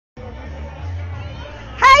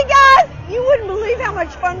You wouldn't believe how much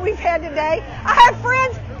fun we've had today. I have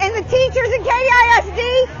friends and the teachers in Katy ISD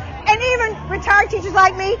and even retired teachers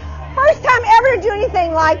like me. First time ever to do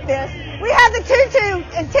anything like this. We have the tutu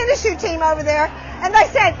and tennis shoe team over there, and they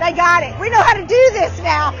said they got it. We know how to do this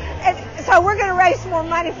now. And so we're going to raise some more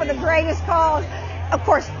money for the greatest cause. Of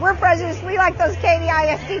course, we're presidents. We like those Katy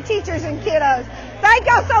ISD teachers and kiddos. Thank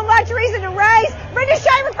y'all so much. Reason to raise. Brenda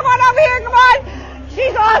Shaver, come on over here. Come on.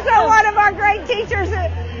 She's also one of our great teachers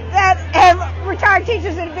that have retired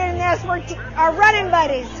teachers that have been in this. We're our running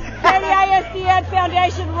buddies. Katy ISD Ed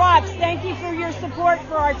Foundation rocks. Thank you for your support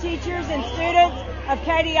for our teachers and students of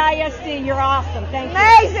Katy ISD. You're awesome. Thank you.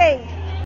 Amazing.